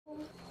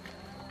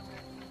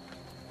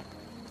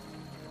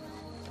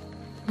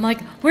I'm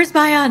like, where's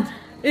Baian?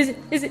 Is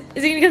he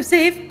gonna come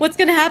save? What's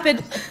gonna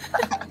happen?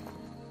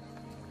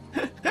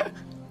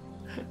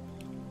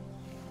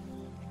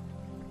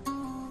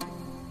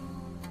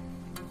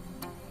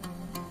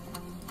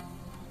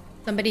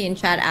 Somebody in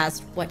chat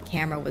asked what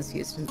camera was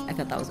used, and I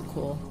thought that was a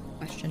cool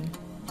question.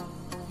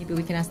 Maybe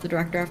we can ask the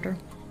director after.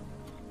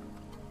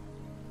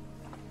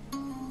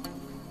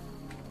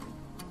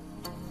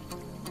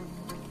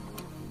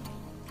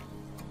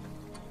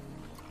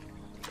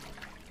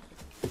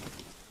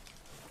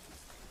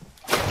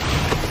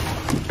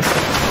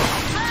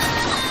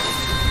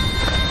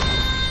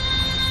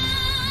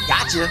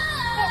 Gotcha.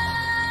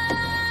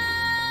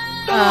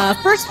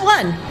 First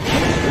one.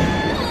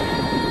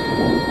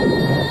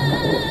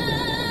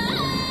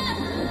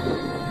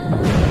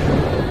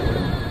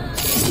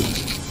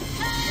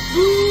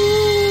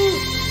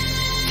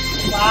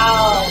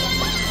 Wow.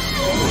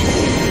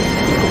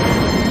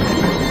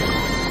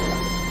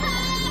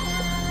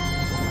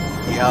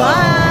 Yo.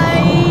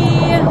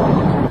 Bye.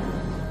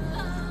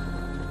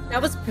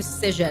 That was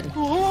precision.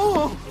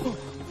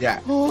 Yeah.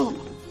 Oh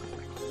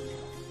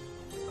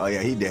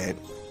yeah, he dead.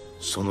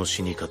 その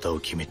死に方を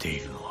決めてい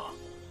るのは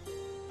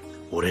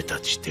俺た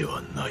ちで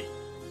はない。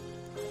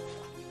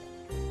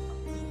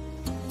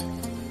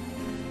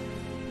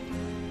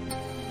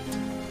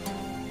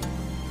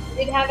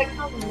Did have it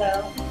coming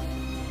though.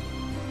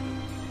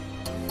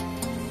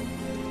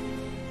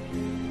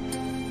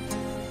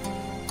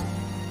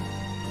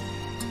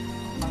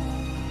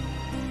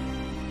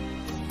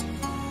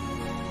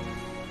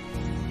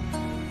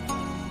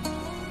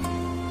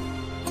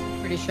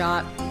 Pretty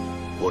shot.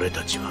 俺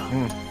たちは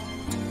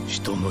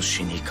人の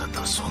死に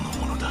方その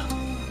ものだ。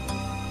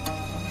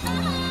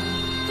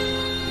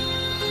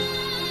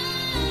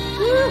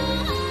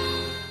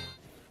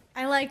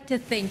I like to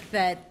think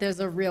that there's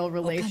a real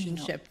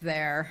relationship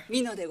there.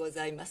 I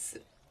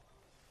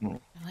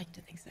like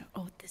to think so.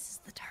 Oh, this is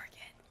the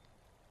target.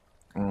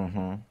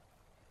 I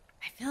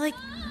feel like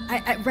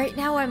I right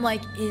now I'm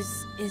like,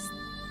 is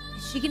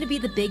she gonna be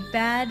the big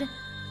bad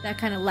that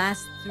kind of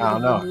lasts through the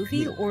whole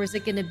movie, or is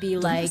it gonna be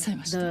like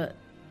the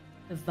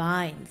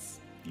vines?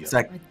 It's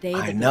like,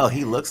 I know,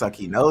 he looks like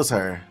he knows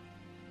her.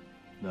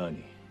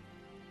 何？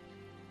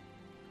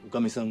おか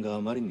みさんが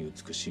あまりに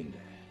美しいんで、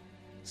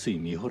つい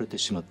見惚れて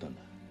しまったん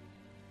だ。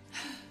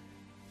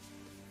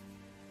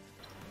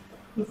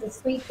He's a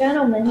sweet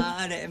gentleman.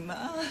 あれ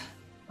ま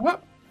あ、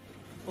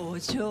お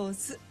上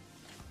手。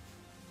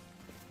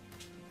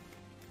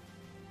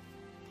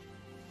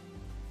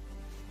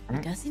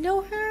Does he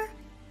know her?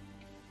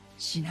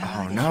 品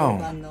川で評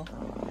判の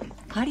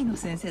針の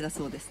先生だ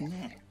そうです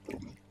ね。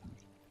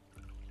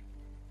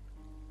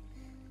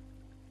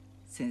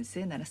先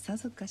生ならさ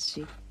ぞか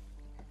し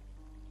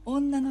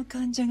女の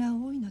患者が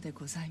多いので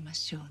ございま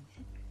しょう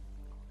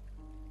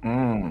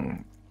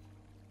ね。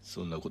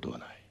そんなことは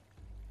ない。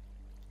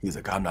He's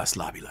like, I'm not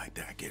sloppy like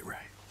that. Get right.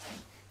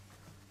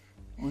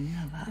 女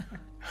は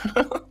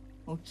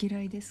お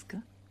嫌いですか？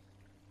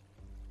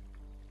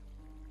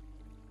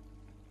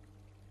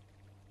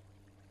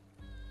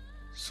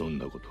そん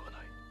なことはな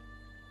い。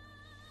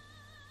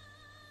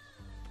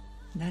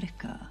誰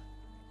か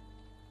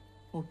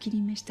お気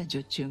に召した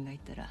女中がい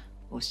たら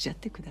おっしゃっ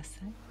てくださ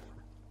い。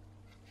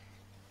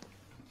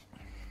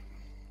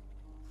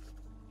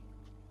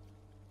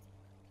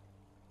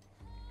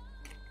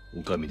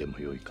おかみでも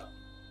よいか。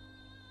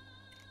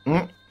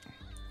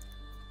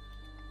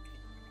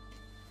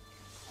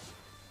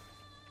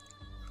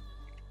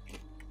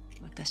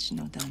私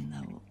の旦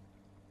那を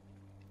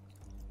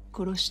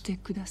殺して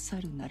くださ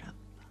るならば。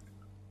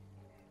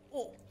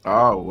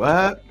Oh,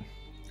 what?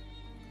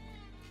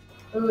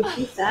 Ooh,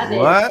 she said it.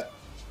 What?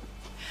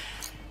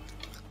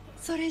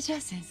 それじゃ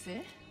あ先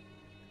生、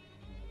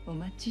お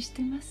待ちし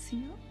てます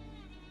よ。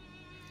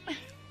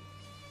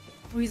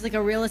Oh, he's like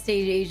a real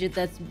estate agent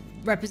that's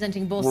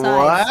representing both sides.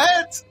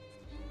 What?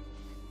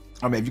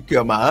 I mean, if you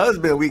kill my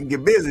husband, we can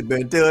get busy, but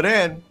until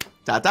then,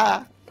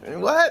 ta-ta.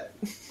 What?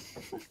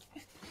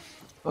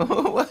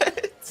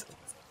 What?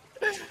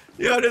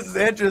 Yo, this is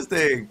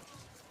interesting.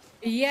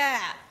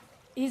 Yeah,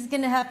 he's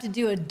gonna have to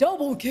do a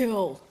double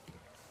kill.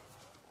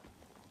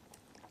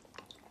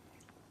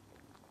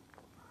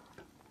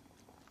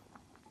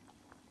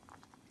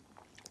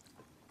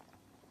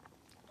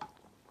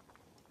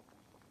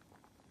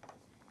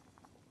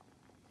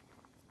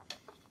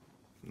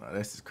 No,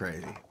 this is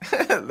crazy.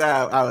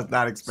 I was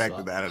not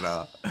expecting that at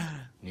all.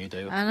 I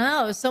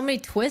know, there's so many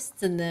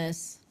twists in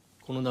this.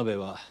 この鍋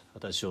は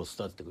私を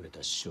育ててくれ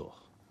た師匠、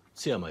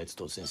津山悦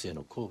人先生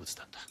の好物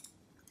だった。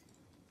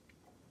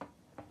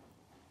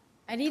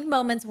I need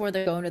moments where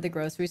they're going to the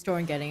grocery store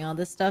and getting all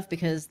this stuff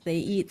because they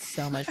eat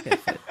so much good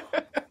food.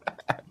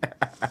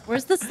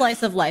 Where's the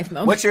slice of life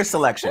moment? What's your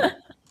selection?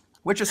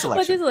 What's your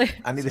selection?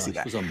 I need to see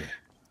that.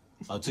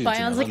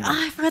 Bion's like,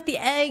 I forgot the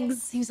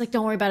eggs. He's like,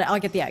 don't worry about it. I'll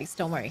get the eggs.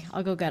 Don't worry.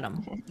 I'll go get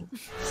them.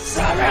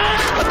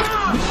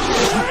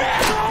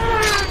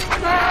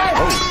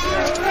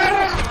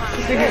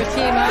 Figure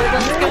team up.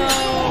 Let's go.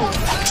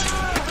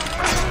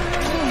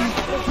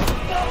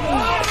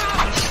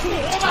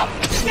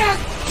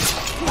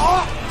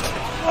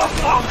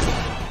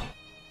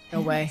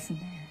 way.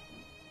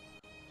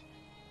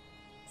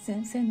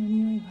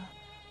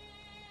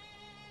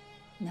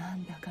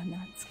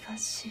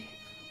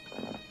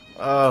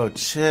 Oh,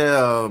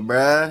 chill,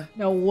 bruh.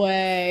 No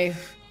way.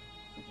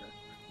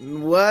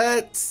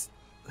 What?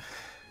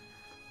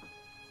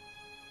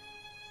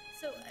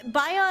 So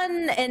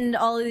Baian and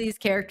all of these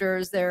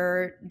characters,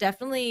 they're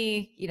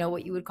definitely,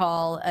 what you would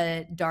call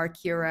a dark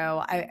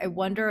hero. I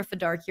wonder if a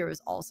dark hero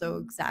is also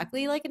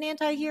exactly like an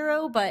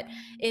anti-hero, but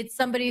it's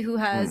somebody who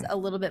has a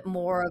little bit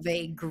more of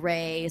a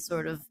gray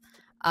sort of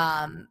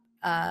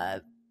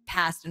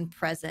past and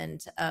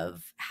present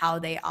of how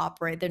they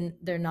operate.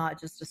 They're not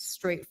just a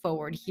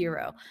straightforward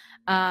hero.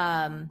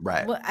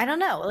 Right. I don't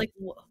know. Like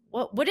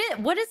what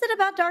is it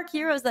about dark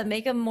heroes that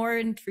make them more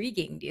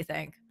intriguing, do you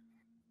think?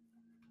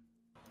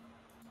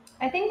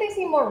 I think they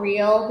seem more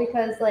real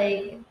because,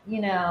 like,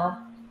 the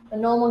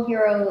normal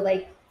hero,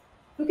 like,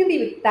 who can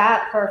be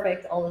that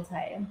perfect all the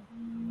time?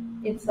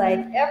 It's like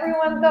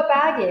everyone's got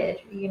baggage,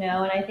 and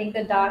I think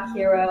the dark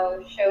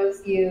hero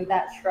shows you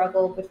that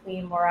struggle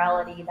between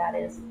morality that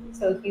is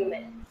so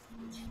human.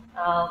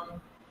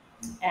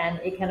 And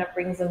it kind of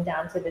brings them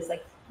down to this,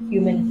 like,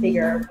 human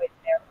figure with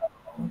their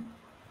own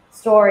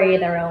story,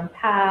 their own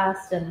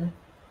past, and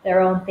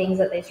their own things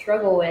that they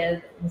struggle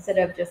with, instead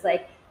of just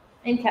like,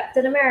 in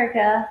Captain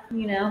America,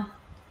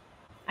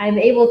 I'm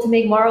able to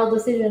make moral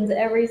decisions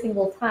every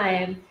single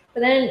time.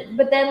 But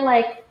then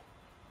like,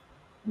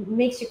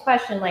 makes you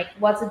question, like,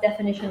 what's the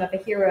definition of a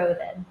hero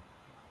then?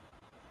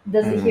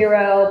 Does the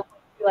hero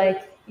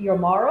like your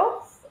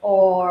morals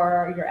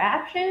or your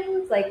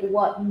actions? Like,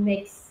 what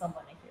makes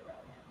someone a hero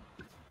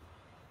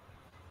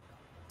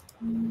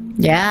then?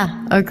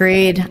 Yeah,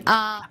 agreed.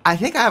 I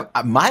think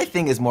my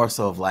thing is more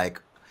so of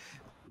like,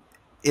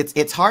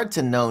 it's hard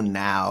to know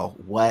now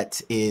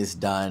what is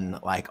done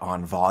like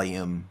on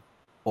volume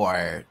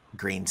or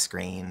green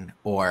screen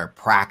or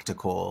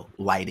practical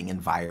lighting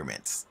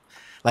environments.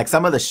 Like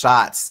some of the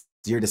shots,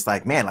 you're just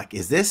like, man, like,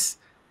 is this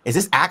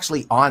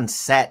actually on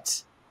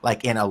set,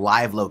 like in a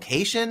live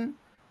location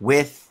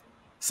with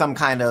some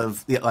kind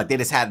of, like, they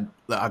just had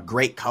a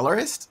great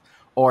colorist,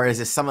 or is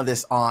this some of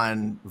this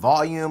on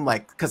volume?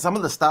 Like, because some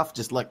of the stuff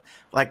just looked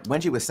like,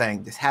 Wenji was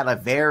saying, this had a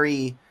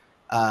very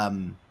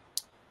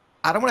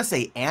I don't want to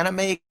say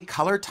anime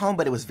color tone,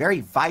 but it was very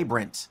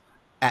vibrant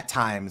at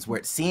times where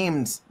it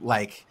seemed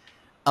like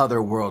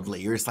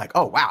otherworldly. You're just like,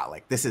 oh, wow,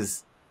 like this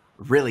is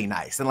really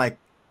nice. And like,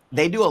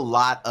 they do a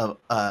lot of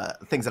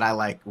things that I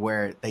like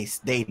where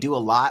they do a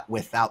lot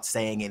without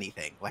saying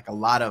anything, like a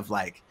lot of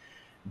like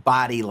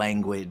body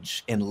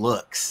language and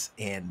looks.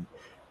 And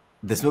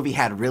this movie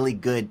had really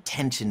good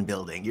tension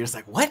building. You're just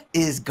like, what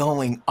is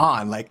going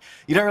on? Like,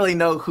 you don't really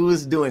know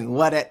who's doing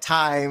what at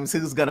times,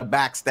 who's gonna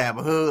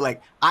backstab who.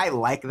 Like, I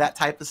like that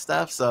type of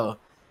stuff. So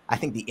I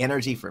think the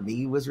energy for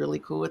me was really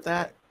cool with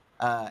that.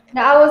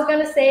 Now, I was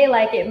gonna say,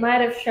 like, it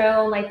might have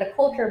shown like the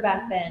culture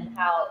back then,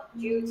 how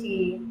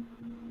duty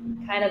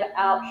kind of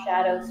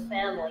outshadows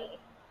family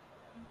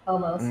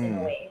almost in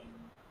a way.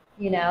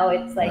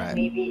 It's like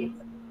maybe it's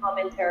a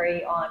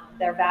commentary on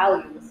their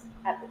values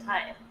at the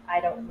time. I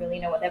don't really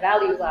know what their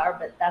values are,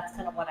 but that's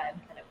kind of what I'm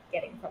kind of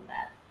getting from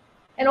that.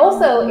 And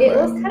also, it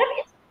was kind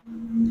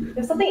of,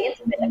 there's something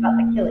intimate about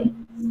the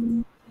killing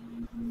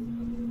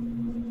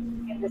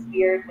in this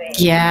weird way.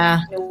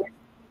 Yeah.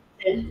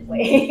 Weird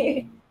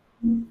way.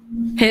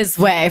 His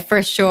way,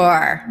 for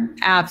sure.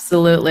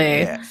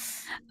 Absolutely.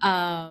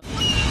 Yeah.